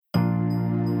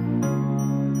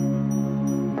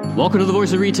Welcome to the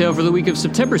Voice of Retail for the week of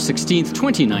September 16th,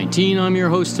 2019. I'm your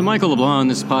host, Michael LeBlanc.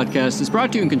 This podcast is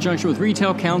brought to you in conjunction with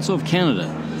Retail Council of Canada.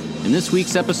 In this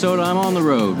week's episode, I'm on the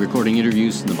road, recording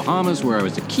interviews in the Bahamas, where I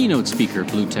was a keynote speaker at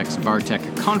BlueTech's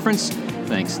VarTech conference.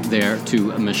 Thanks there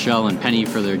to Michelle and Penny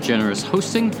for their generous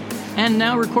hosting. And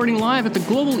now recording live at the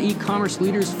Global E-Commerce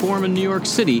Leaders Forum in New York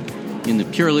City in the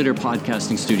Pure Leader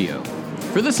podcasting studio.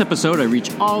 For this episode, I reach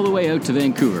all the way out to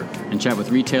Vancouver and chat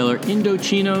with retailer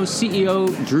Indochino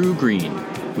CEO Drew Green.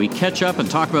 We catch up and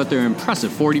talk about their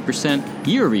impressive 40%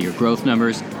 year-over-year growth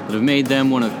numbers that have made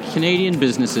them one of Canadian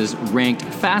businesses ranked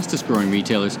fastest-growing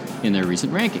retailers in their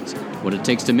recent rankings, what it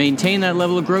takes to maintain that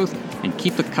level of growth and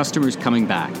keep the customers coming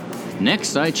back.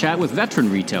 Next, I chat with veteran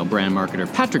retail brand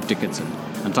marketer Patrick Dickinson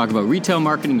and talk about retail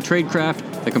marketing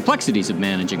tradecraft, the complexities of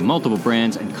managing multiple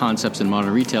brands and concepts in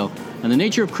modern retail, and the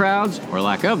nature of crowds, or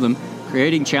lack of them,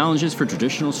 creating challenges for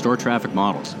traditional store traffic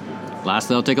models.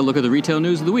 Lastly, I'll take a look at the retail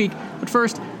news of the week, but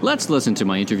first, let's listen to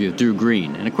my interview with Drew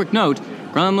Green. And a quick note,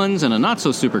 gremlins and a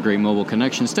not-so-super-great mobile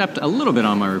connection stepped a little bit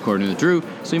on my recording with Drew,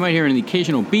 so you might hear an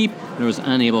occasional beep that I was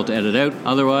unable to edit out.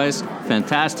 Otherwise,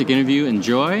 fantastic interview,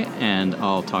 enjoy, and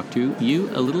I'll talk to you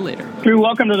a little later. Drew,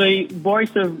 welcome to the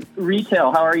Voice of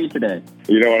Retail. How are you today?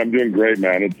 You know what, I'm doing great,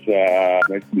 man. It's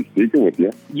nice to be speaking with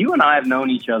you. You and I have known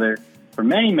each other for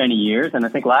many, many years, and I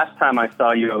think last time I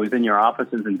saw you, I was in your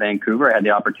offices in Vancouver. I had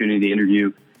the opportunity to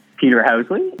interview Peter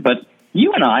Housley, but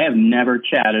you and I have never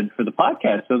chatted for the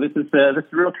podcast, so this is a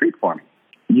real treat for me.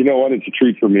 You know what? It's a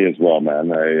treat for me as well,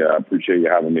 man. I appreciate you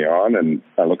having me on, and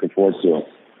I'm looking forward to it.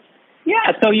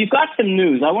 Yeah, so you've got some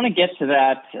news. I want to get to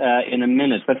that in a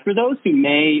minute, but for those who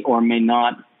may or may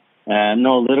not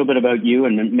know a little bit about you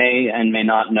and may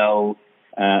not know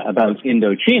about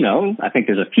Indochino, I think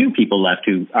there's a few people left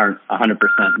who aren't 100%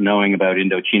 knowing about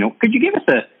Indochino. Could you give us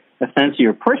a sense of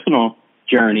your personal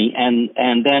journey and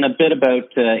then a bit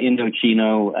about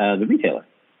Indochino, the retailer?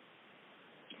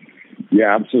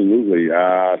 Yeah, absolutely.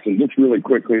 So just really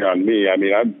quickly on me, I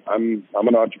mean, I'm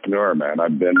an entrepreneur, man.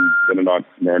 I've been an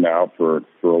entrepreneur now for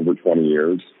over 20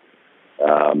 years.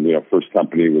 First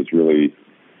company was really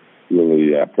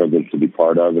privileged to be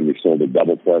part of, and we sold at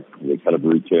DoubleClick. I was head of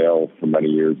retail for many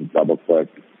years at DoubleClick,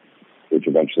 which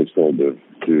eventually sold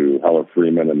to Heller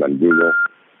Freeman and then Google.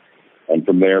 And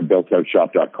from there, built out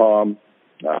shop.com.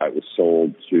 It was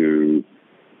sold to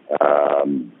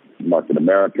Market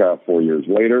America 4 years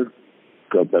later.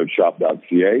 Built out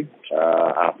shop.ca.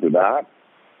 After that,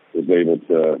 was able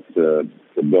to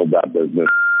build that business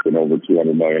in over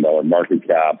 $200 million market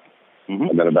cap. Mm-hmm.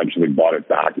 And then eventually bought it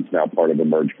back. It's now part of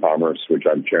Emerge Commerce, which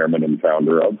I'm chairman and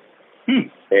founder of.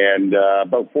 And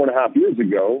about 4.5 years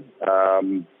ago,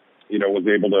 was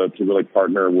able to really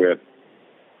partner with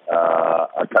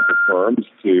a couple firms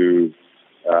to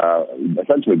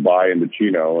essentially buy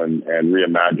Indochino and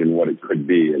reimagine what it could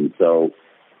be. And so,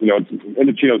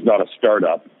 Indochino is not a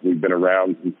startup. We've been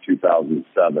around since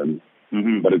 2007.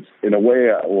 Mm-hmm. But it's in a way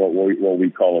what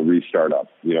we call a restart-up.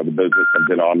 The business has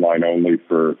been online only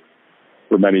for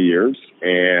many years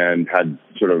and had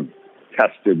sort of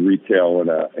tested retail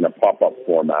in a pop-up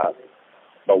format.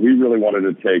 But we really wanted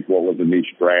to take what was a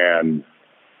niche brand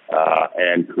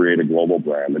and create a global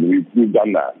brand. And we've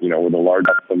done that. We're the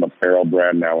largest apparel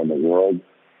brand now in the world.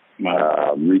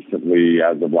 Recently,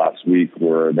 as of last week,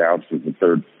 we're announced as the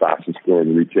third fastest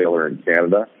growing retailer in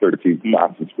Canada, 13th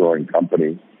fastest growing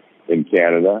company in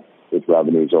Canada with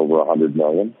revenues over $100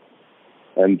 million.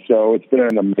 And so it's been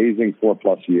an amazing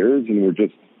 4+ years, and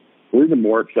we're even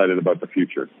more excited about the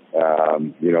future.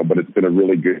 But it's been a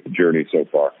really good journey so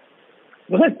far.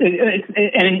 Well,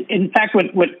 and in fact,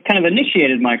 what kind of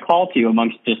initiated my call to you,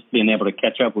 amongst just being able to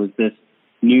catch up, was this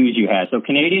news you had. So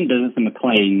Canadian Business and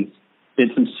Maclean's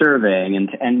did some surveying,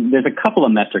 and there's a couple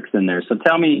of metrics in there. So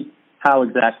tell me how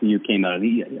exactly you came out of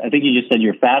it. I think you just said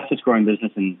your fastest growing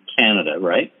business in Canada,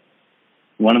 right?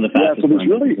 One of the fastest growing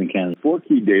businesses in Canada. 4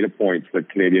 key data points that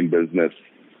Canadian Business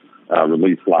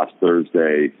released last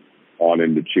Thursday on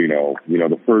Indochino.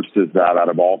 The first is that out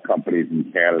of all companies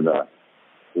in Canada,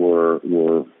 we're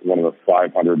one of the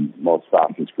 500 most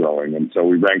fastest growing. And so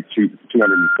we ranked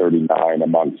 239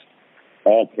 amongst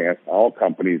all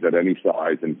companies at any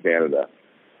size in Canada.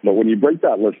 But when you break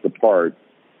that list apart,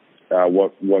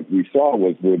 what we saw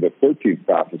was we're the 13th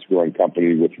fastest growing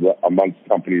company, which amongst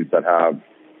companies that have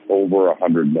over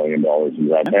 $100 million in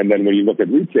revenue. And then when you look at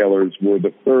retailers, we're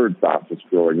the third fastest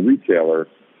growing retailer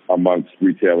amongst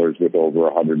retailers with over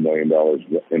 $100 million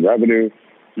in revenue.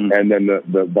 Mm-hmm. And then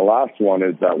the last one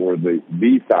is that we're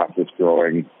the fastest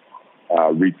growing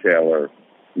retailer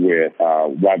with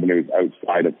revenues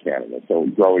outside of Canada, so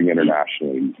growing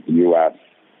internationally, the U.S.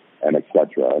 and et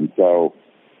cetera. And so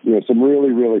some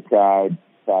really, really proud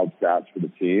stats for the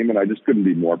team, and I just couldn't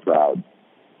be more proud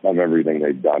of everything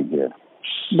they've done here.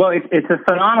 Well, it's a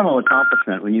phenomenal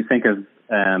accomplishment when you think of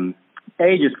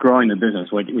just growing the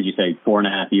business. What would you say?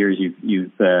 4.5 years.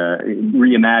 You've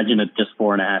reimagined it just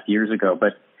 4.5 years ago,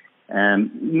 but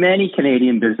many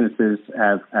Canadian businesses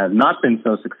have not been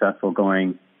so successful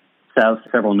going south.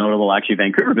 Several notable, actually,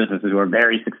 Vancouver businesses who are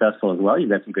very successful as well. You've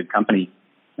got some good company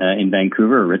in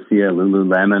Vancouver, Aritzia,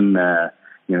 Lululemon,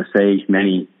 Sage,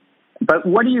 many. But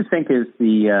what do you think is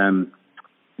the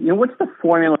what's the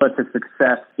formula to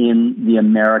success in the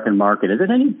American market? Is it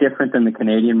any different than the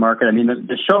Canadian market? I mean,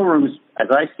 the showrooms, as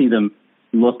I see them,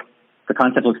 the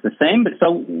concept looks the same. But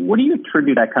so what do you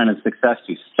attribute that kind of success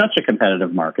to? Such a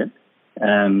competitive market.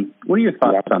 What are your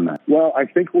thoughts on that? Well, I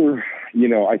think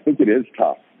I think it is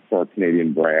tough for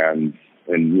Canadian brands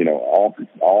and,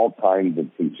 all kinds of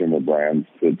consumer brands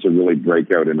to really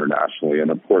break out internationally.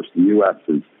 And of course, the U.S.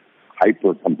 is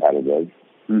hyper competitive.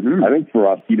 Mm-hmm. I think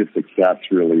for us, key to success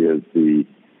really is the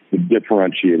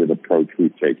differentiated approach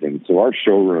we've taken. So our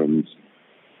showrooms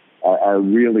are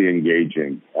really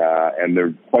engaging, and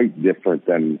they're quite different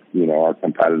than, our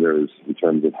competitors in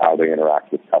terms of how they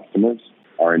interact with customers.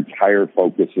 Our entire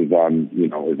focus is on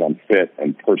fit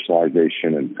and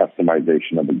personalization and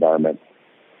customization of the garment.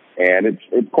 And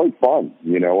it's quite fun.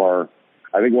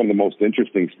 I think one of the most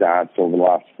interesting stats over the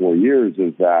last 4 years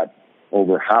is that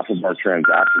over half of our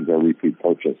transactions are repeat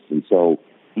purchase. And so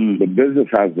the business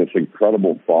has this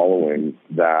incredible following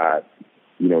that,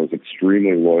 is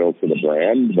extremely loyal to the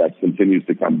brand, that continues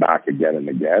to come back again and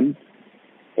again.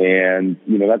 And,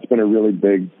 that's been a really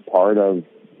big part of,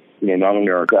 not only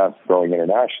our success growing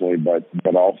internationally,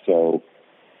 but also,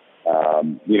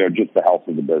 just the health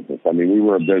of the business. I mean, we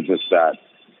were a business that,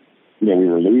 we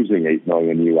were losing $8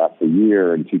 million US a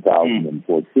year in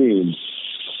 2014.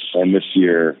 And this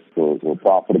year we're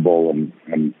profitable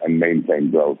and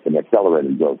maintain growth and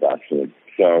accelerated growth, actually.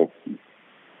 So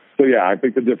yeah, I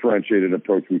think the differentiated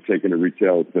approach we've taken to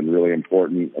retail has been really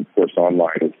important. Of course,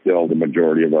 online is still the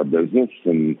majority of our business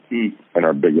and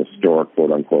our biggest store,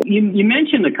 quote unquote. You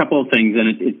mentioned a couple of things,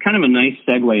 and it's kind of a nice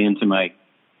segue into my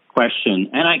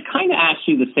question. And I kind of asked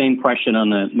you the same question on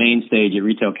the main stage at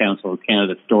Retail Council of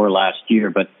Canada store last year,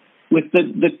 but with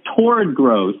the torrid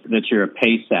growth that you're a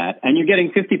pace at, and you're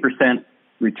getting 50%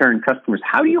 return customers,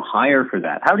 how do you hire for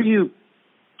that? How do you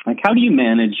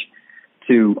manage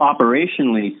to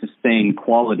operationally sustain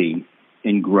quality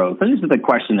in growth? And this is the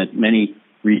question that many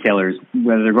retailers,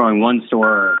 whether they're growing one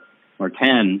store or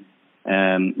 10,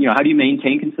 how do you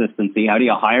maintain consistency? How do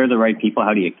you hire the right people?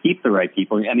 How do you keep the right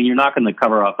people? I mean, you're not going to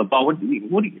cover off the ball.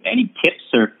 Any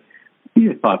tips or what are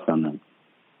your thoughts on that?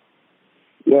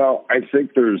 Well, I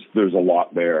think there's a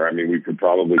lot there. I mean, we could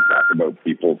probably talk about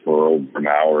people for over an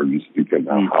hour just because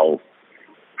of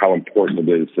how important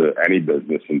it is to any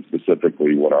business and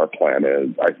specifically what our plan is.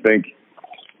 I think,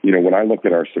 when I look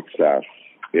at our success,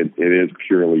 it is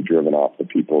purely driven off the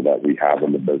people that we have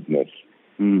in the business,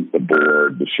 the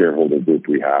board, the shareholder group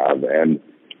we have. And,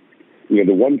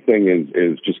 the one thing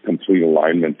is just complete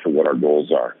alignment to what our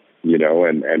goals are,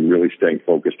 and really staying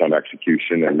focused on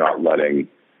execution and not letting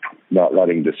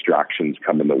distractions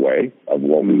come in the way of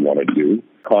what we want to do.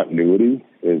 Continuity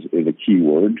is a key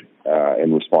word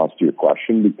in response to your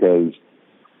question because,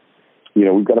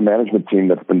 we've got a management team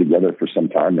that's been together for some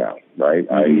time now, right?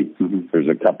 There's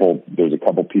a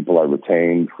couple people I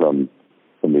retained from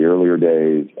the earlier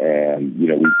days, and,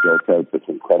 we've built out this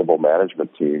incredible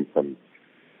management team from,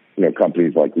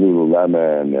 companies like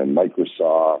Lululemon and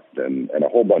Microsoft and a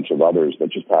whole bunch of others that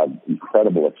just have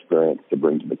incredible experience to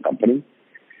bring to the company.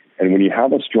 And when you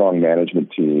have a strong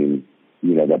management team,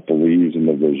 that believes in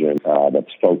the vision,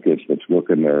 that's focused, that's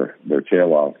working their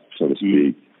tail off, so to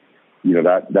speak,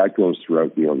 that goes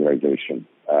throughout the organization.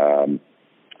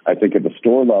 I think at the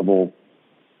store level,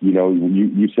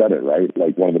 you said it, right?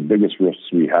 Like one of the biggest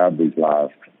risks we have these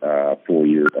last 4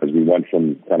 years, as we went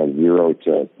from kind of 0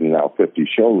 to now 50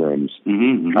 showrooms,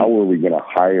 how are we going to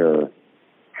hire?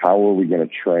 How are we going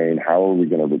to train? How are we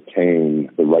going to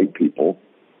retain the right people?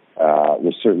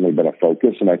 Was certainly been a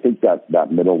focus. And I think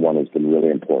that middle one has been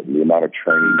really important. The amount of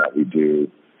training that we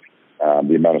do,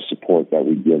 the amount of support that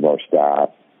we give our staff,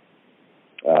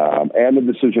 and the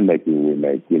decision-making we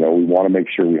make. We want to make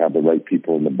sure we have the right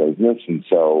people in the business. And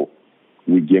so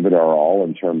we give it our all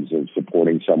in terms of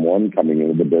supporting someone coming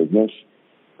into the business.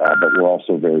 But we're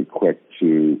also very quick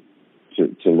to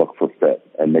look for fit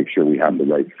and make sure we have the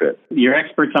right fit. You're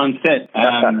experts on fit.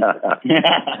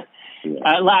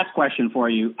 Last question for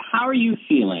you. How are you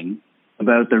feeling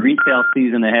about the retail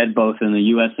season ahead, both in the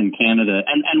U.S. and Canada?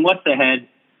 And what's ahead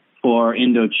for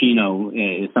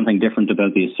Indochino? Is something different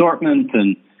about the assortment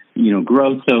and,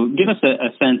 growth? So give us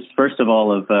a sense, first of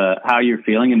all, of how you're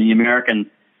feeling. I mean, the American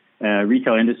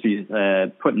retail industry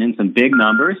is putting in some big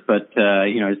numbers, but,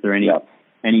 is there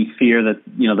any fear that,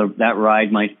 that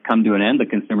ride might come to an end? The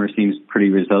consumer seems pretty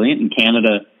resilient. In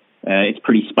Canada, it's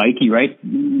pretty spiky, right?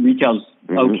 Retail's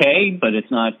okay, but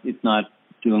it's not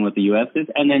doing what the U.S. is.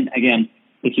 And then, again,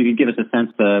 if you could give us a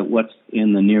sense of what's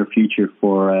in the near future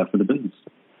for the business.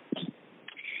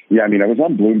 Yeah, I mean, I was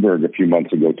on Bloomberg a few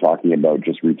months ago talking about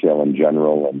just retail in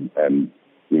general and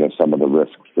some of the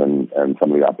risks and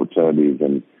some of the opportunities.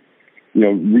 And,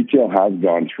 retail has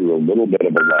gone through a little bit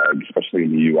of a lag, especially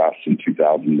in the U.S. in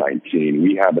 2019.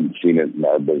 We haven't seen it in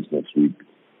our business. We've,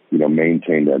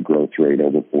 maintained our growth rate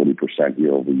over 40%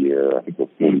 year over year. I think we're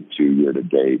 42 year to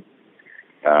date.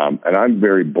 And I'm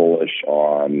very bullish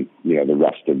on, the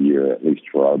rest of the year, at least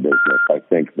for our business. I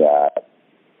think that,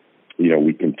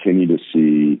 we continue to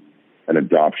see an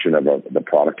adoption of the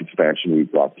product expansion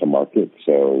we've brought to market.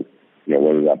 So,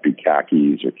 whether that be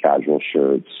khakis or casual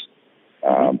shirts,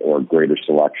 or greater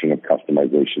selection of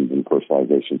customizations and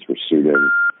personalizations for suiting.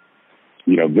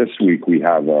 This week we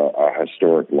have a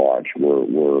historic launch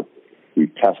where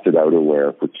we've tested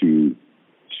outerwear for two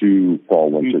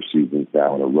fall-winter seasons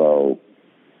now in a row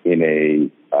in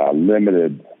a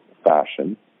limited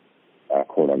fashion,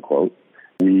 quote unquote.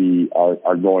 We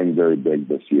are going very big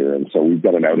this year, and so we've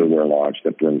got an outerwear launch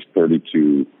that brings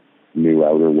 32 new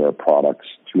outerwear products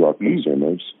to our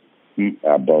consumers,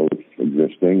 both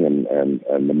existing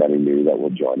and the many new that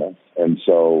will join us. And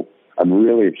so I'm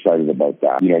really excited about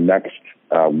that. Next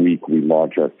week we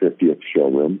launch our 50th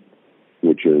showroom,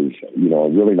 which is, a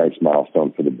really nice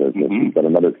milestone for the business. We've got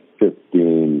another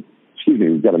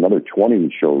 20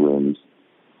 showrooms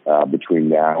between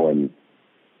now and,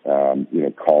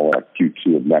 call it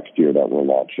Q2 of next year that we're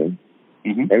launching.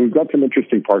 And we've got some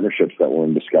interesting partnerships that we're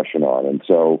in discussion on. And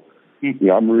so,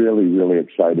 I'm really, really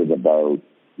excited about,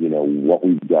 what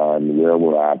we've done, where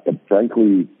we're at. But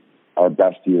frankly, our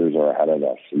best years are ahead of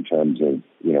us in terms of,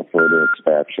 further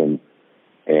expansion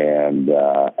and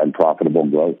profitable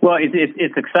growth. Well,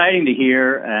 it's exciting to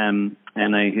hear, and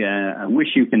I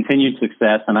wish you continued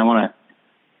success. And I want to,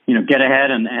 get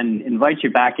ahead and invite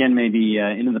you back in maybe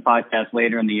into the podcast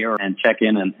later in the year and check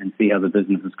in and see how the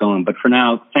business is going. But for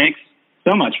now, thanks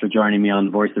so much for joining me on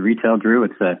The Voice of Retail, Drew.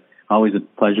 It's always a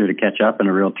pleasure to catch up and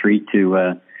a real treat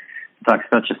to talk to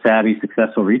such a savvy,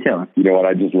 successful retailer. You know what?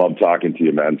 I just love talking to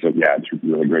you, man. So, yeah, it's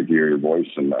really great to hear your voice,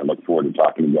 and I look forward to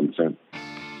talking again soon.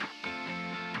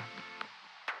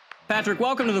 Patrick,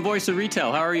 welcome to The Voice of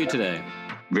Retail. How are you today?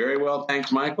 Very well,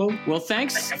 thanks, Michael. Well,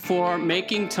 thanks for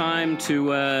making time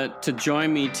to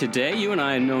join me today. You and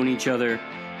I have known each other,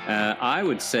 I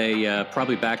would say,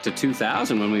 probably back to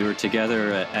 2000 when we were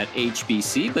together at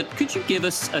HBC. But could you give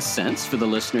us a sense for the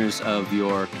listeners of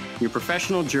your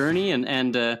professional journey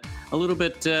and a little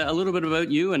bit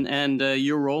about you and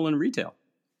your role in retail?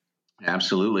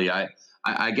 Absolutely.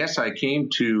 I guess I came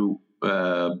to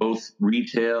both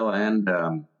retail and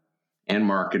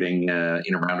marketing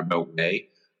in a roundabout way.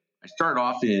 I started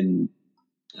off in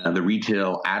the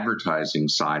retail advertising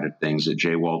side of things at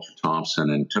J. Walter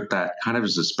Thompson and took that kind of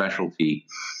as a specialty.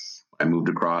 I moved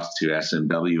across to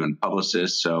SMW and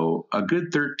Publicis. So a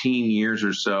good 13 years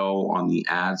or so on the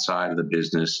ad side of the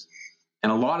business.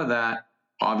 And a lot of that,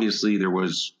 obviously, there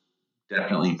was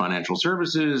definitely financial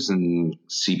services and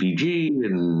CPG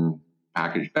and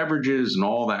packaged beverages and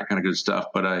all that kind of good stuff.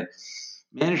 But I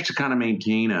managed to kind of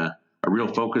maintain a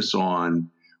real focus on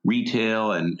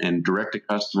retail and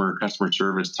direct-to-customer, customer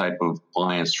service type of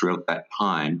clients throughout that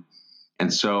time.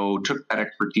 And so took that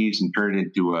expertise and turned it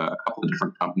into a couple of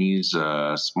different companies,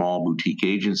 small boutique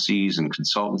agencies and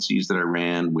consultancies that I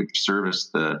ran, which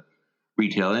serviced the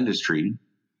retail industry.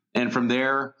 And from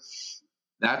there,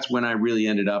 that's when I really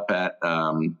ended up at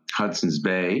Hudsons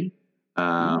Bay,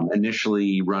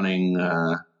 initially running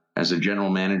as a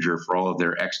general manager for all of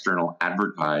their external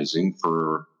advertising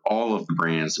for all of the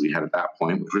brands that we had at that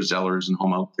point, which was Zellers and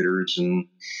Home Outfitters and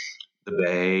the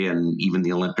Bay and even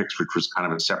the Olympics, which was kind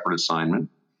of a separate assignment.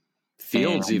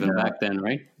 Fields and, even back then,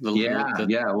 right?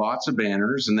 Yeah, lots of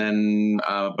banners. And then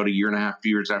about a year and a half, 2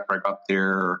 years after I got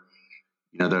there,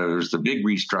 there was the big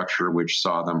restructure, which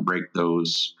saw them break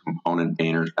those component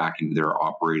banners back into their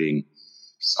operating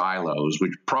silos,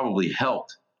 which probably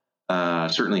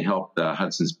certainly helped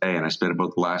Hudsons Bay. And I spent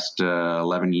about the last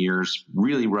 11 years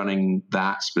really running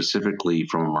that specifically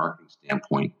from a marketing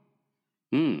standpoint.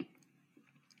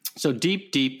 So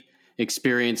deep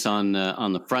experience on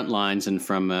the front lines and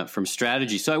from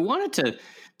strategy. So I wanted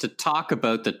to talk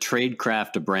about the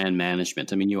tradecraft of brand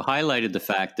management. I mean, you highlighted the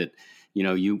fact that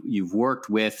you've worked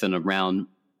with and around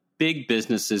big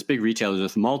businesses, big retailers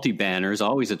with multi-banners,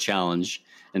 always a challenge,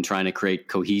 and trying to create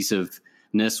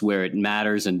cohesiveness where it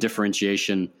matters and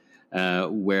differentiation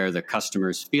where the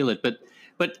customers feel it.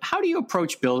 But how do you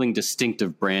approach building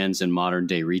distinctive brands in modern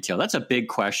day retail? That's a big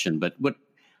question. But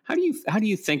how do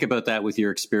you think about that with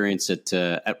your experience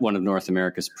at one of North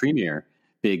America's premier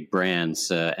big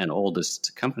brands and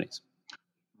oldest companies?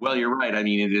 Well, you're right. I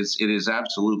mean, it is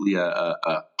absolutely a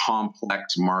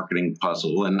complex marketing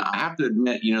puzzle, and I have to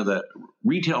admit, the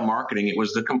retail marketing, it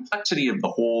was the complexity of the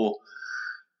whole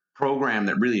program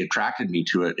that really attracted me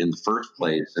to it in the first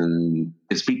place, and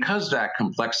it's because that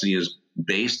complexity is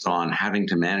based on having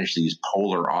to manage these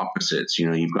polar opposites.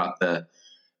 You've got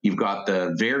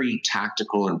the very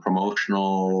tactical and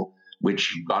promotional,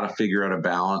 which you've got to figure out a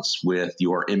balance with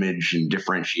your image and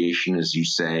differentiation, as you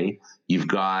say. You've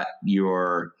got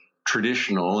your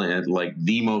traditional and like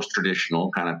the most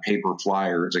traditional kind of paper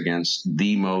flyers against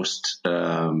the most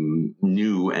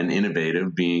new and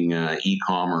innovative, being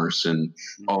e-commerce and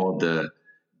all of the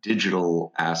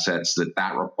digital assets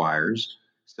that requires.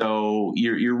 So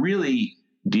you're really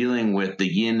dealing with the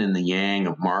yin and the yang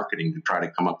of marketing to try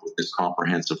to come up with this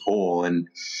comprehensive whole. And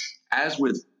as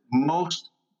with most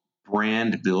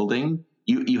brand building,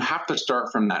 you have to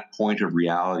start from that point of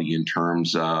reality in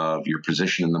terms of your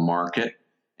position in the market.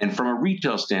 And from a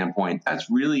retail standpoint, that's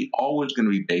really always going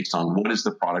to be based on what is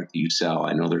the product that you sell.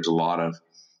 I know there's a lot of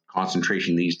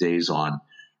concentration these days on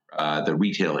the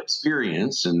retail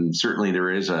experience, and certainly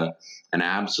there is an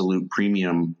absolute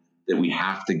premium that we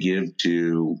have to give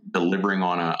to delivering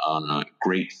on a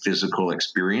great physical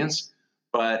experience.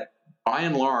 But by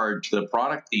and large, the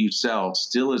product that you sell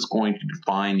still is going to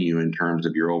define you in terms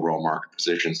of your overall market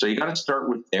position. So you got to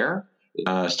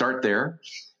start there.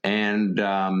 And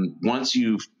once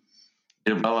you've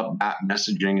developed that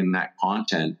messaging and that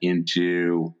content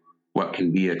into what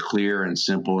can be a clear and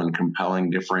simple and compelling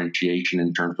differentiation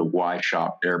in terms of why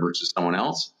shop there versus someone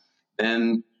else,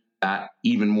 then that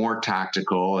even more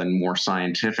tactical and more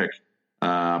scientific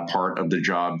part of the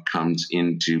job comes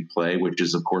into play, which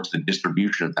is, of course, the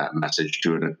distribution of that message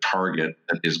to a target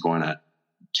that is going to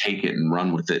take it and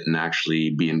run with it and actually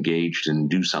be engaged and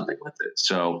do something with it.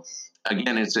 So,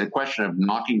 again, it's a question of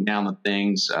knocking down the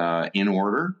things in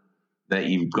order that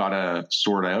you've got to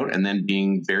sort out, and then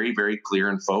being very, very clear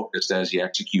and focused as you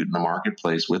execute in the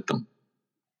marketplace with them.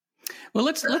 Well,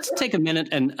 let's take a minute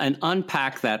and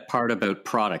unpack that part about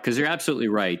product, because you're absolutely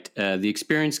right. The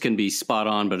experience can be spot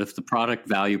on, but if the product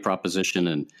value proposition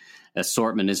and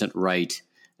assortment isn't right,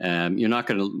 you're not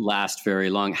going to last very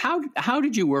long. How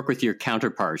did you work with your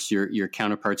counterparts, your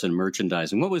counterparts in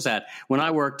merchandising? What was that? When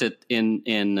I worked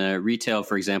in retail,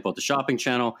 for example, at the shopping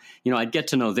channel, I'd get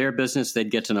to know their business,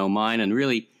 they'd get to know mine, and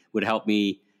really would help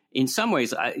me in some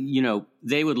ways.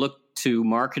 They would look to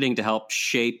marketing to help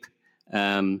shape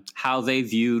how they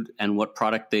viewed and what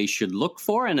product they should look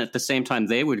for. And at the same time,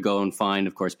 they would go and find,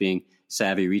 of course, being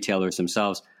savvy retailers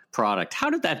themselves, product. How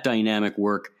did that dynamic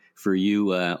work for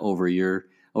you over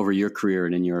your career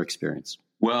and in your experience?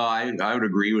 Well, I would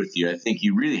agree with you. I think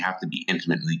you really have to be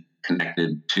intimately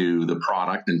connected to the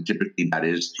product, and typically that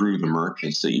is through the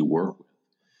merchants that you work with.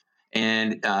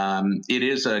 And it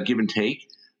is a give and take.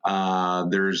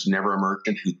 There's never a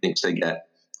merchant who thinks they get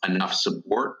enough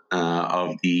support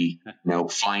of the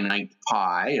finite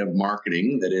pie of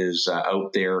marketing that is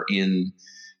out there in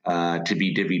to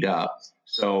be divvied up.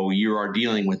 So you are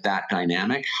dealing with that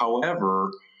dynamic. However,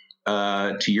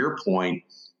 to your point,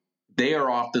 they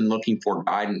are often looking for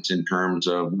guidance in terms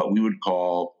of what we would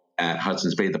call at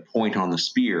Hudson's Bay the point on the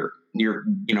spear.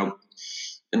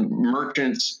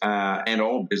 Merchants and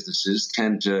all businesses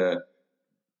tend to.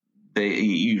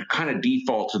 You kind of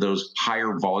default to those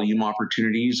higher volume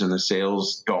opportunities and the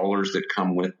sales dollars that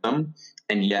come with them.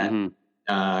 And yet,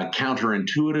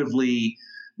 counterintuitively,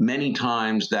 many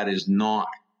times that is not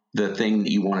the thing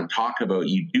that you want to talk about.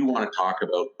 You do want to talk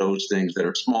about those things that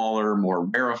are smaller, more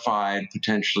rarefied,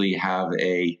 potentially have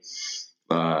a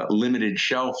limited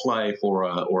shelf life or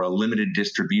a limited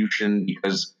distribution,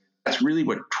 because that's really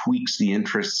what tweaks the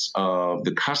interests of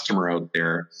the customer out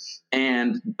there.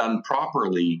 And done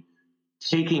properly,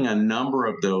 taking a number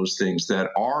of those things that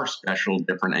are special,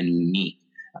 different, and unique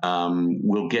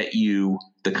will get you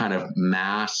the kind of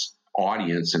mass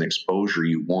audience and exposure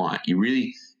you want. You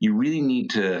really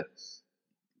need to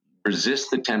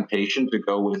resist the temptation to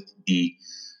go with the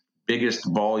biggest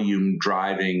volume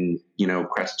driving,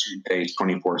 Crest toothpaste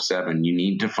 24/7. You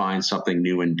need to find something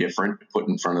new and different to put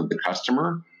in front of the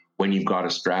customer when you've got a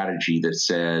strategy that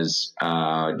says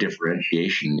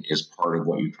differentiation is part of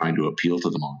what you're trying to appeal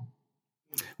to them on.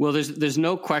 Well, there's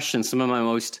no question. Some of my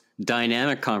most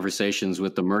dynamic conversations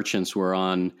with the merchants were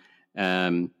on,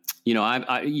 as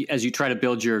you try to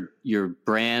build your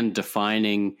brand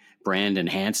defining, brand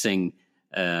enhancing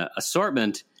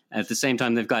assortment. At the same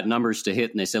time, they've got numbers to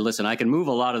hit, and they said, "Listen, I can move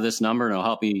a lot of this number, and it'll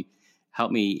help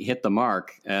me hit the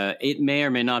mark." It may or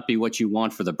may not be what you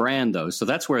want for the brand, though. So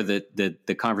that's where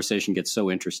the conversation gets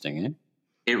so interesting, eh?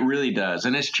 It really does.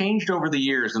 And it's changed over the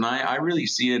years. And I really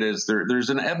see it as there's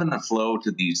an ebb and a flow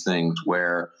to these things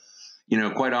where,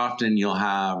 quite often you'll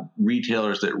have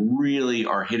retailers that really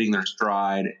are hitting their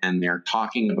stride and they're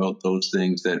talking about those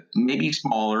things that may be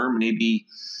smaller, maybe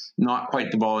not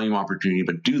quite the volume opportunity,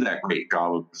 but do that great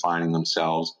job of defining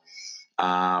themselves.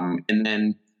 And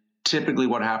then typically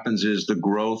what happens is the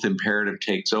growth imperative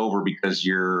takes over because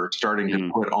you're starting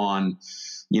to put on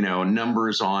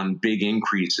numbers on big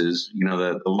increases.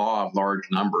 The law of large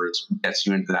numbers gets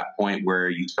you into that point where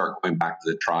you start going back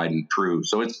to the tried and true.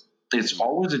 So it's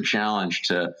always a challenge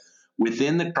to,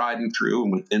 within the tried and true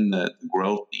and within the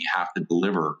growth that you have to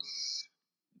deliver,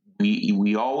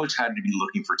 we always had to be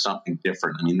looking for something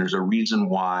different. I mean, there's a reason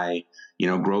why,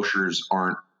 grocers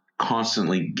aren't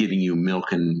constantly giving you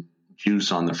milk and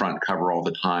juice on the front cover all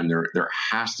the time. There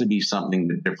has to be something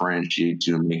that differentiates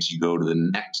you and makes you go to the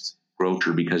next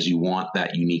grocer because you want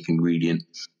that unique ingredient.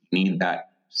 You need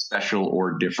that special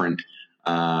or different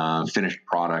finished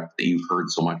product that you've heard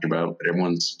so much about that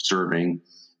everyone's serving.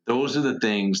 Those are the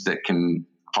things that can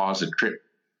cause a trip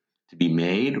to be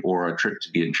made or a trip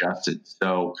to be adjusted.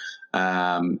 So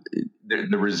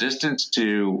the resistance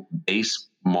to base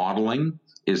modeling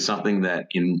is something that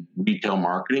in retail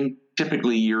marketing,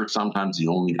 typically you're sometimes the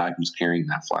only guy who's carrying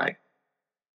that flag.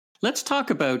 Let's talk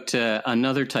about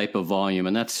another type of volume,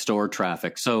 and that's store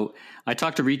traffic. So I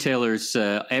talk to retailers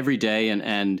every day,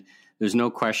 and there's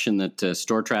no question that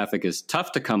store traffic is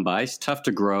tough to come by, it's tough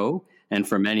to grow, and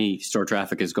for many, store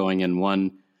traffic is going in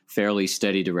one fairly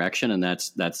steady direction, and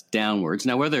that's downwards.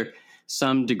 Now, whether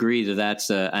some degree that's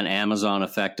an Amazon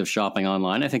effect of shopping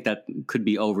online, I think that could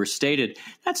be overstated.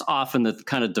 That's often the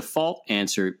kind of default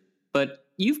answer, but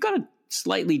you've got a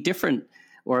slightly different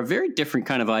or a very different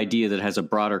kind of idea that has a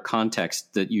broader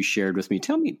context that you shared with me.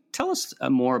 Tell us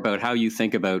more about how you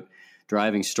think about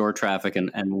driving store traffic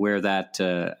and where that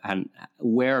and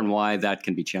why that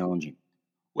can be challenging.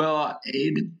 Well,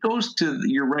 it goes to,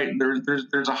 you're right.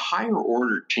 There's a higher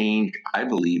order change, I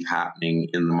believe, happening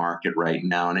in the market right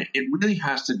now, and it really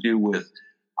has to do with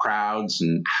crowds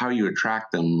and how you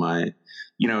attract them.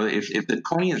 If the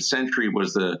 20th century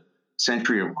was the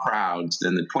century of crowds,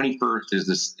 then the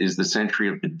 21st is the century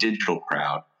of the digital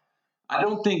crowd. I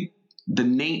don't think the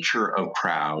nature of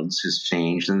crowds has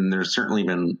changed, and there's certainly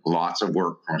been lots of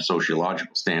work from a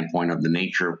sociological standpoint of the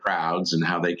nature of crowds and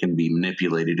how they can be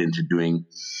manipulated into doing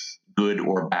good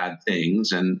or bad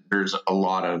things. And there's a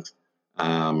lot of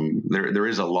there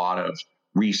is a lot of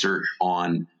research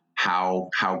on how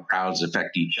crowds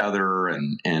affect each other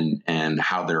and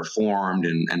how they're formed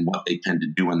and what they tend to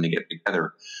do when they get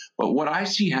together. But what I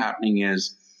see happening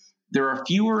is there are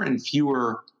fewer and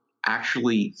fewer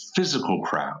actually physical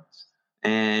crowds.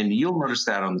 And you'll notice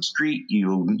that on the street.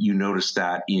 You notice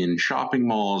that in shopping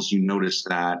malls. You notice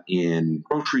that in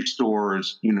grocery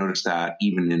stores. You notice that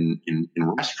even in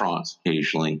restaurants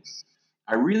occasionally.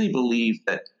 I really believe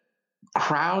that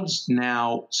crowds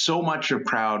now, so much of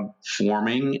crowd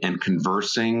forming and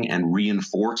conversing and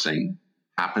reinforcing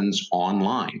happens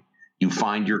online. You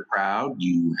find your crowd,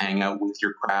 you hang out with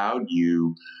your crowd,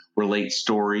 you relate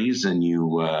stories, and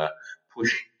you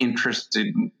push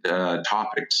interested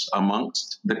topics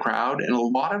amongst the crowd. And a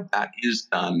lot of that is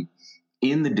done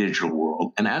in the digital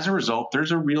world. And as a result,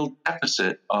 there's a real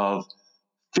deficit of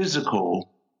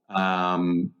physical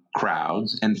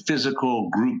crowds and physical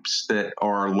groups that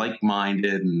are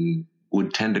like-minded and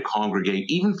would tend to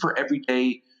congregate, even for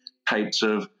everyday types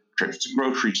of trips to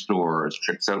grocery stores,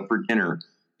 trips out for dinner,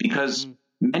 because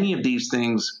many of these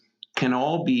things can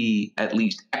all be at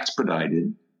least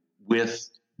expedited with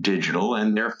digital,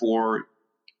 and therefore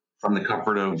from the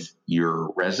comfort of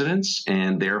your residence,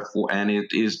 and it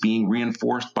is being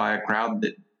reinforced by a crowd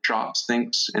that shops,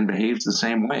 thinks, and behaves the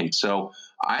same way. So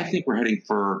I think we're heading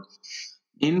for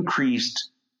increased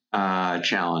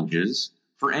challenges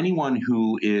for anyone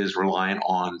who is reliant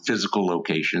on physical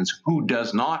locations, who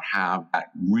does not have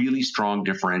that really strong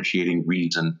differentiating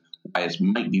reason why it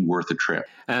might be worth a trip.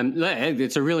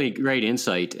 It's a really great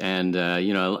insight, and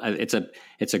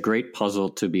it's a great puzzle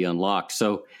to be unlocked.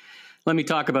 So let me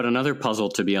talk about another puzzle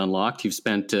to be unlocked. You've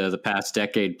spent the past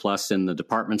decade plus in the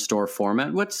department store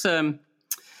format. What's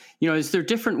is there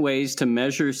different ways to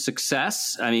measure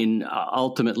success? I mean,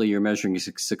 ultimately, you're measuring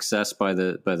success by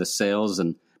the sales,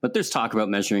 but there's talk about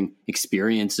measuring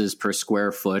experiences per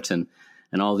square foot and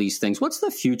all these things. What's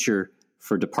the future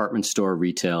for department store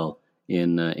retail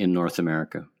in North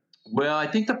America? Well, I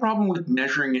think the problem with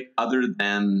measuring it other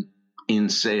than in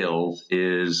sales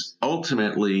is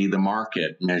ultimately the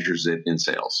market measures it in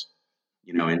sales,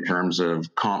 in terms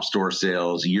of comp store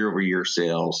sales, year-over-year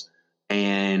sales.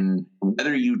 And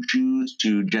whether you choose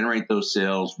to generate those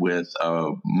sales with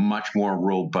a much more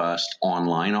robust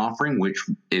online offering, which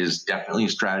is definitely a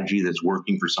strategy that's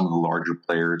working for some of the larger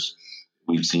players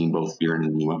we've seen both here and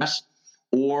in the U.S.,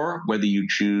 or whether you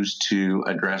choose to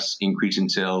address increasing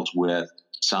sales with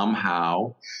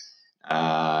somehow,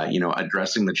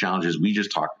 addressing the challenges we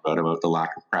just talked about the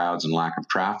lack of crowds and lack of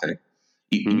traffic,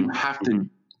 you have to,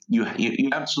 you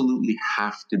absolutely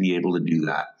have to be able to do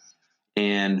that.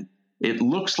 And it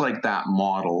looks like that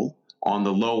model on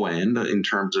the low end in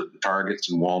terms of the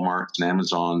Targets and Walmarts and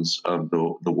Amazons of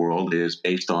the world is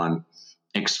based on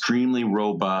extremely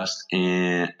robust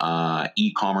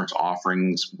e-commerce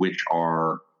offerings, which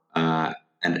are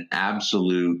an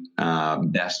absolute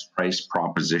best price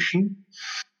proposition.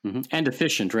 Mm-hmm. And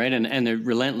efficient, right? And they're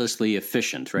relentlessly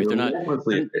efficient, right? They're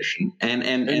relentlessly efficient. And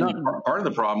part of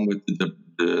the problem with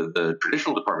the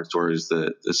traditional department store is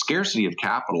the scarcity of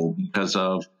capital because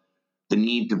of the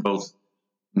need to both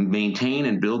maintain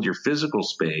and build your physical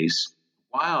space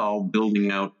while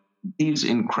building out these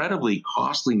incredibly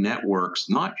costly networks,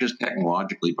 not just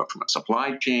technologically, but from a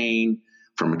supply chain,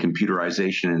 from a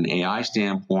computerization and AI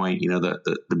standpoint.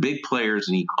 The big players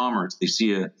in e-commerce, they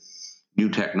see a new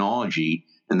technology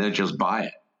and they just buy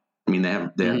it. I mean, they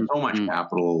have so much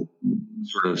capital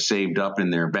sort of saved up in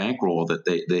their bankroll that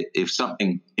they if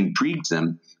something intrigues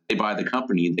them, they buy the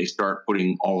company and they start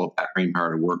putting all of that brain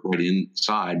power to work right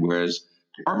inside. Whereas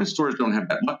department stores don't have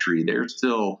that luxury. They're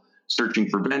still searching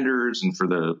for vendors and for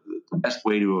the best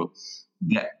way to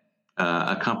get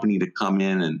a company to come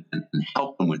in and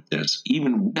help them with this,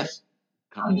 even with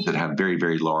companies that have very,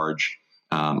 very large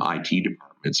IT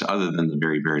departments, other than the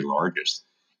very, very largest.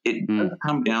 It does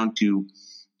come down to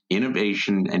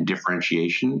innovation and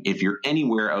differentiation. If you're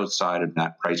anywhere outside of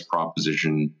that price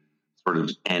proposition sort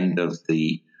of end of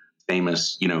the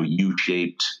famous,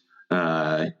 U-shaped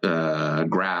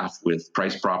graph with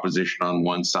price proposition on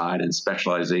one side and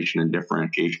specialization and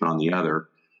differentiation on the other,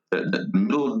 the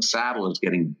middle of the saddle is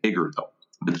getting bigger, though,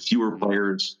 with fewer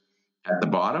players at the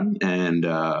bottom and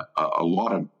a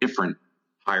lot of different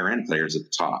higher-end players at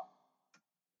the top.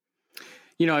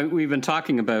 We've been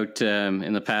talking about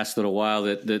in the past little while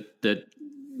that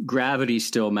gravity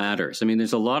still matters. I mean,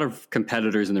 there's a lot of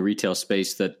competitors in the retail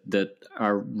space that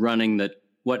are running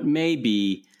what may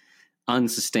be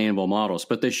unsustainable models,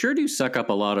 but they sure do suck up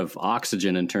a lot of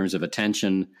oxygen in terms of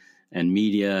attention and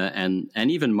media and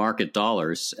even market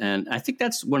dollars. And I think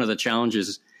that's one of the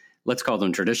challenges. Let's call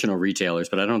them traditional retailers,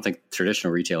 but I don't think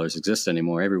traditional retailers exist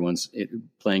anymore. Everyone's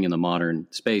playing in the modern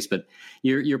space. But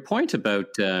your point about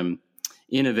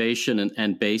innovation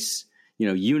and base,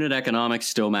 unit economics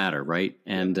still matter, right?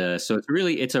 And so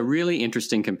it's a really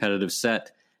interesting competitive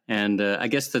set. And I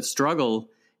guess the struggle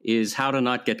is how to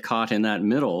not get caught in that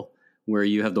middle where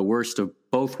you have the worst of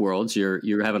both worlds.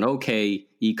 You have an okay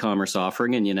e-commerce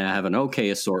offering and you now have an okay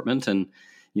assortment, and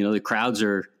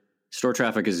the store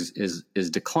traffic is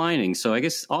declining. So I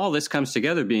guess all this comes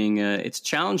together being it's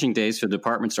challenging days for the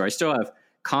department store. I still have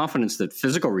confidence that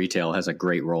physical retail has a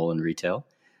great role in retail.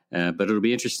 But it'll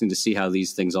be interesting to see how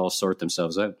these things all sort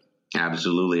themselves out.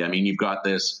 Absolutely. I mean, you've got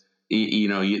this,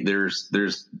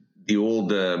 there's the old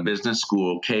business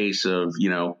school case of,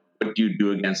 what do you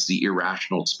do against the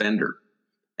irrational spender?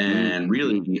 And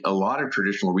really, a lot of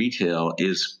traditional retail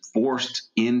is forced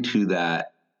into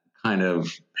that kind of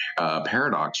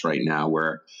paradox right now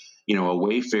where, a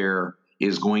Wayfair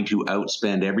is going to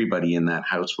outspend everybody in that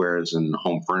housewares and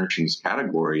home furnishings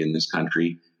category in this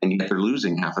country, and yet they're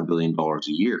losing $500 million a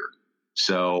year.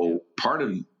 So part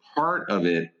of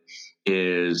it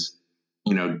is,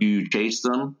 do you chase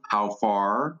them? How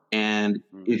far? And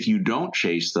if you don't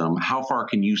chase them, how far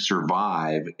can you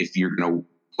survive if you're going to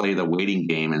play the waiting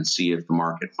game and see if the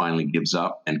market finally gives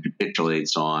up and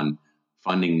capitulates on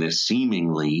funding this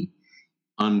seemingly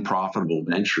unprofitable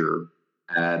venture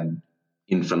ad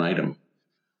infinitum?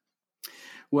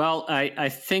 Well, I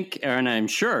think, and I'm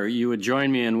sure you would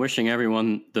join me in wishing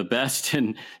everyone the best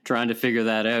in trying to figure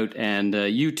that out. And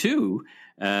you too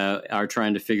are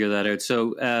trying to figure that out.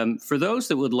 So for those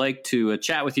that would like to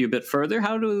chat with you a bit further,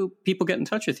 how do people get in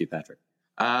touch with you, Patrick?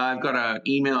 I've got an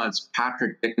email. It's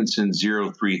Patrick Dickinson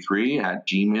 033 at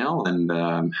Gmail, and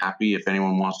I'm happy if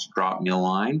anyone wants to drop me a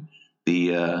line.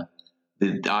 The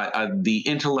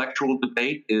intellectual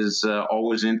debate is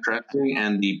always interesting,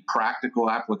 and the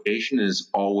practical application is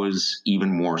always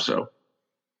even more so.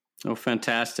 Oh,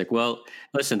 fantastic. Well,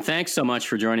 listen, thanks so much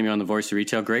for joining me on The Voice of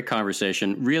Retail. Great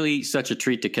conversation. Really such a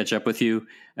treat to catch up with you.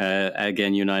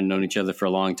 Again, you and I have known each other for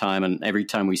a long time, and every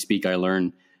time we speak, I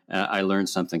learn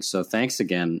something. So thanks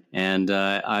again, and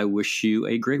I wish you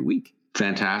a great week.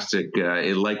 Fantastic.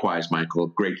 Likewise, Michael.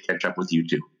 Great to catch up with you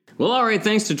too. Well, all right.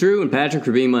 Thanks to Drew and Patrick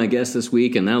for being my guests this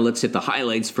week. And now let's hit the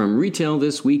highlights from Retail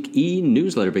This Week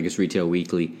e-newsletter, biggest retail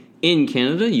weekly in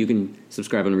Canada. You can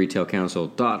subscribe on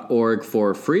retailcouncil.org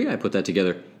for free. I put that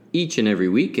together each and every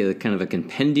week, kind of a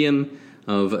compendium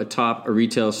of top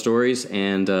retail stories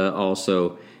and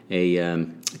also a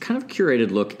kind of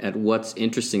curated look at what's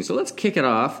interesting. So let's kick it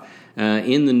off.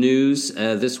 In the news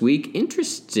this week,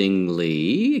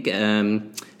 interestingly,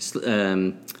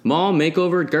 mall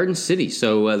makeover at Garden City.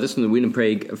 So this from the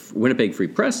Winnipeg Free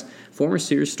Press. Former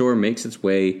Sears store makes its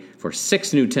way for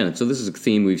 6 new tenants. So this is a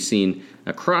theme we've seen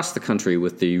across the country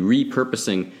with the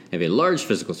repurposing of a large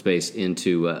physical space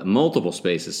into multiple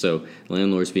spaces. So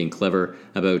landlords being clever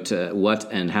about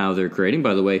what and how they're creating.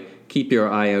 By the way, keep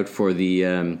your eye out for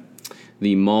the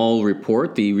mall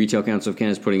report. The Retail Council of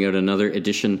Canada is putting out another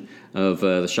edition of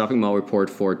the shopping mall report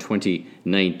for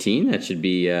 2019. That should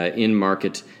be in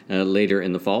market later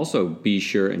in the fall, so be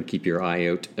sure and keep your eye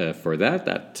out for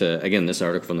that. Again, this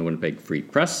article from the Winnipeg Free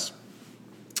Press.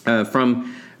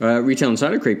 From Retail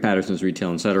Insider, Craig Patterson's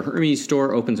Retail Insider, Hermes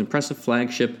store opens impressive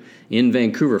flagship in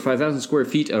Vancouver. 5,000 square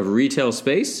feet of retail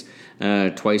space,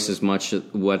 twice as much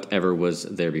whatever was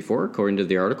there before, according to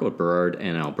the article at Burrard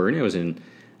and Alberni. I was in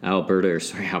Alberni.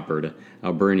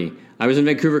 I was in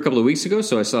Vancouver a couple of weeks ago,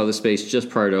 so I saw the space just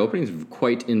prior to opening. It's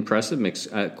quite impressive, makes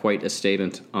quite a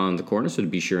statement on the corner, so to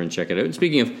be sure and check it out. And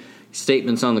speaking of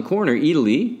statements on the corner,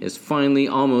 Italy is finally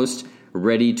almost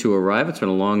ready to arrive. It's been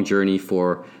a long journey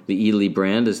for the Italy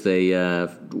brand as they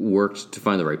worked to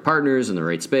find the right partners and the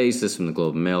right space. This from the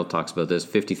Globe and Mail talks about this.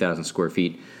 50,000 square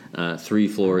feet, 3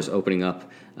 floors opening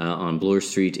up on Bloor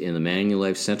Street in the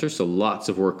Manulife Centre. So lots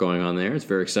of work going on there. It's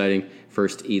very exciting.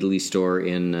 First Italy store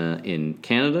in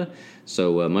Canada.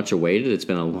 So much awaited. It's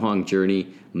been a long journey,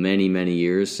 many, many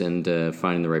years, and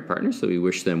finding the right partners. So we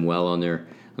wish them well on their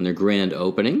grand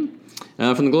opening.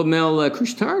 From the Globe and Mail,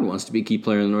 Couche-Tard wants to be a key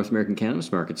player in the North American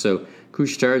cannabis market. So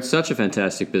Couche-Tard, such a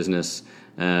fantastic business,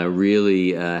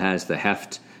 really has the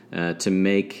heft to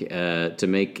make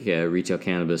retail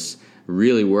cannabis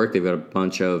really work. They've got a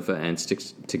bunch of, and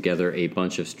sticks together a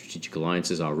bunch of strategic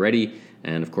alliances already.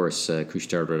 And of course,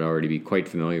 Couche-Tard would already be quite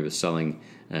familiar with selling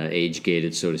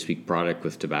age-gated, so to speak, product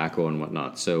with tobacco and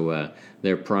whatnot. So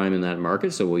they're prime in that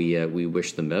market. So we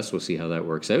wish them best. We'll see how that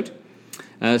works out.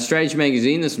 Strategy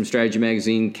Magazine, this from Strategy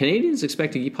Magazine. Canadians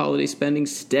expect to keep holiday spending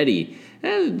steady.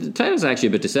 The title's actually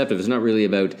a bit deceptive. It's not really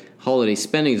about holiday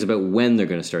spending. It's about when they're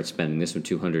going to start spending. This from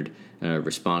 200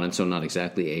 respondents, so not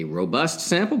exactly a robust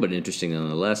sample, but interesting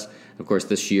nonetheless. Of course,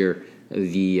 this year,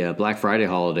 the Black Friday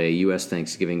holiday, U.S.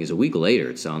 Thanksgiving, is a week later.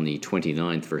 It's on the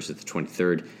 29th versus the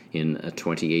 23rd in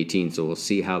 2018. So we'll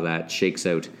see how that shakes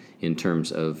out in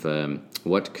terms of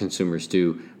what consumers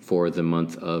do for the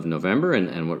month of November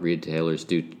and what retailers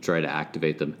do to try to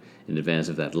activate them in advance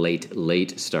of that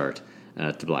late start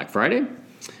to Black Friday.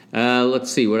 Let's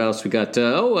see what else we got.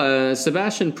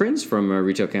 Sebastian Prince from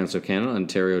Retail Council of Canada,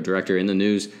 Ontario Director, in the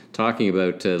news talking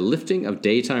about lifting of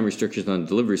daytime restrictions on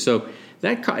delivery. So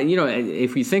that,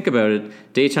 if we think about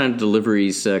it, daytime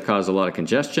deliveries cause a lot of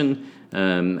congestion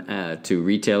to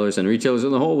retailers, and retailers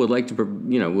on the whole would like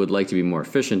to be more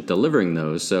efficient delivering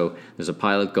those. So there's a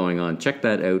pilot going on. Check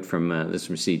that out from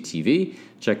CTV.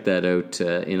 Check that out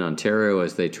in Ontario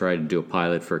as they try to do a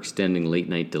pilot for extending late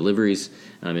night deliveries.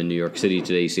 In New York City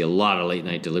today, you see a lot of late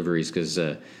night deliveries because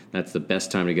that's the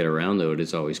best time to get around. Though it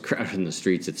is always crowded in the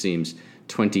streets, it seems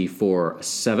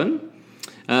 24/7.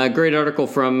 Great article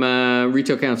from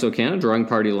Retail Council of Canada, drawing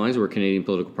party lines where Canadian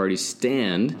political parties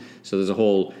stand. So there's a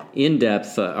whole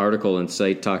in-depth article and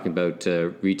site talking about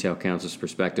Retail Council's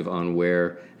perspective on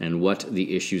where and what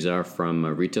the issues are from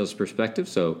retail's perspective.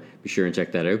 So be sure and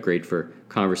check that out. Great for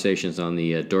conversations on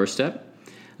the doorstep.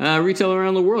 Retail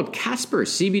around the world, Casper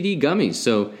CBD gummies.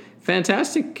 So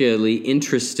fantastically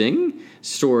interesting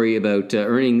story about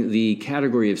earning the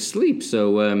category of sleep.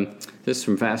 So this is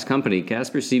from Fast Company.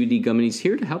 Casper CBD gummies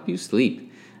here to help you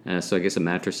sleep. So I guess a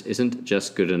mattress isn't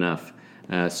just good enough.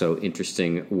 So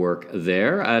interesting work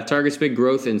there. Target's big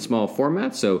growth in small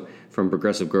formats. So from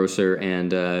Progressive Grocer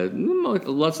and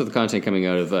lots of the content coming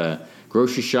out of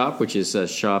Grocery Shop, which is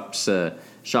Shop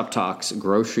Talk's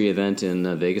grocery event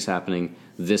in Vegas happening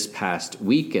this past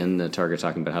week, and Target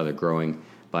talking about how they're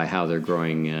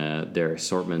growing their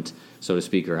assortment, so to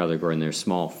speak, or how they're growing their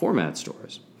small format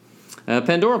stores.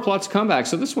 Pandora plots comeback.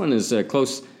 So this one is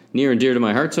close, near and dear to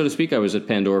my heart, so to speak. I was at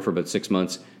Pandora for about 6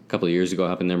 months a couple of years ago,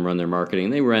 helping them run their marketing.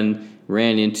 They ran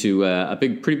into a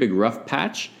pretty big rough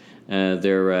patch.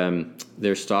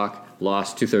 Their stock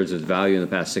lost 2/3 of its value in the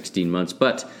past 16 months,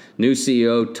 but new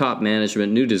CEO, top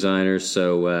management, new designers,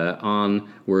 so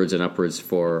onwards and upwards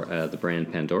for the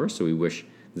brand Pandora. So we wish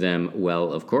them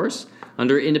well, of course.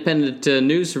 Under independent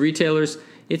news retailers,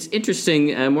 it's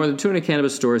interesting. More than 200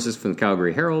 cannabis stores, this is from the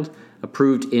Calgary Herald,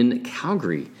 approved in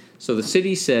Calgary. So the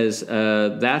city says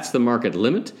that's the market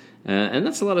limit, and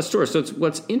that's a lot of stores. So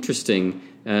what's interesting,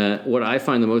 what I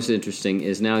find the most interesting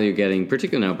is now you're getting,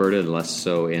 particularly in Alberta, and less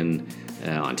so in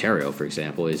Ontario, for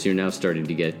example, is you're now starting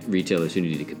to get retailers who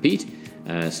need to compete.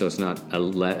 So it's not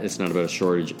about a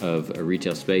shortage of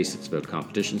retail space; it's about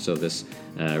competition. So this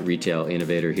retail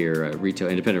innovator here, a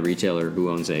independent retailer who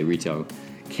owns a retail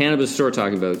cannabis store,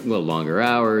 talking about longer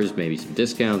hours, maybe some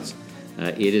discounts.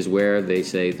 It is where they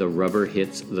say the rubber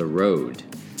hits the road.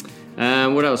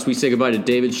 What else? We say goodbye to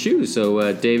David's Shoes.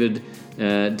 So David's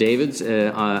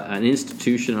an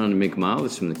institution on McMile.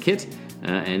 This is from the Kit.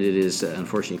 And it is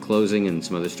unfortunately closing, and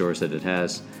some other stores that it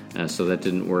has. So that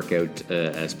didn't work out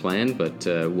as planned, but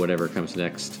whatever comes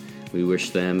next, we wish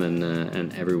them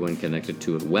and everyone connected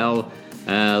to it well.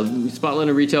 Spotlight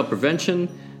on retail prevention.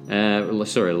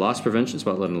 Loss prevention.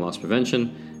 Spotlight on loss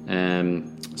prevention.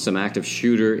 Some active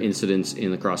shooter incidents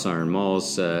in the Cross Iron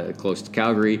malls close to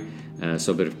Calgary.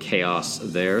 So a bit of chaos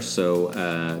there. So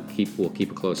we'll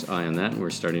keep a close eye on that, and we're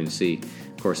starting to see,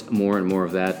 of course, more and more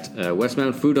of that.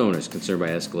 Westmount food owners concerned by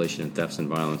escalation in thefts and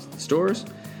violence in stores.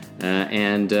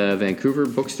 And Vancouver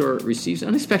bookstore receives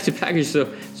unexpected packages. So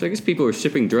I guess people who are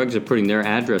shipping drugs are putting their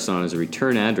address on as a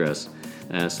return address.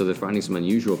 So they're finding some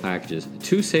unusual packages,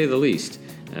 to say the least,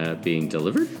 being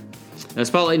delivered.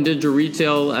 Spotlight in digital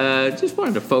retail. Just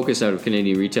wanted to focus out of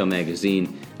Canadian Retail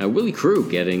Magazine. Willie Crew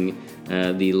getting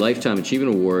the Lifetime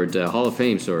Achievement Award, Hall of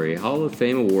Fame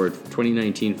Award for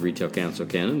 2019 for Retail Council of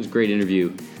Canada. It was a great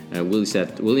interview.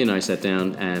 Willie and I sat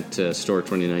down at Store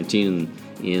 2019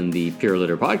 in the Pure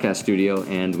Litter podcast studio,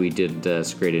 and we did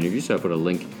some great interviews. So I put a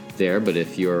link there. But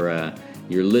if you're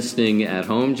listening at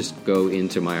home, just go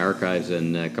into my archives,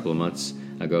 and a couple of months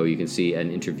ago you can see an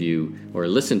interview or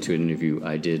listen to an interview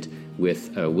I did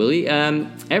with Willie.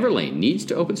 Everlane needs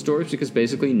to open stores because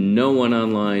basically no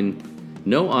online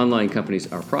companies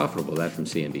are profitable. That from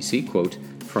CNBC, quote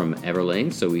from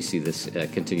Everlane. So we see this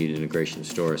continued integration of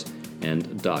stores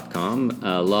and .com.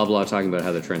 Loblaw talking about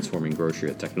how they're transforming grocery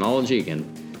with technology, again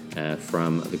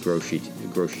from the grocery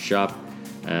shop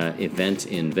event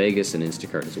in Vegas, and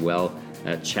Instacart as well,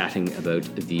 chatting about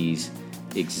these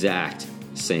exact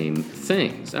same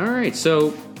things. All right,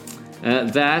 so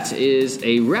that is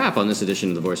a wrap on this edition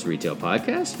of the Voice of Retail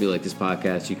podcast. If you like this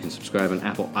podcast, you can subscribe on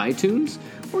Apple iTunes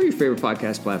or your favorite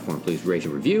podcast platform. Please rate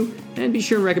and review, and be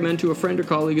sure and recommend to a friend or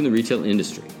colleague in the retail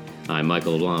industry. I'm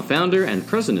Michael LeBlanc, founder and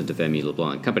president of M.E.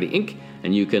 LeBlanc Company, Inc.,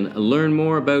 and you can learn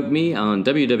more about me on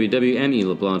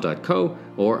www.meleblanc.co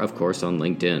or, of course, on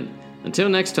LinkedIn. Until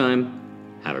next time,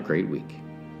 have a great week.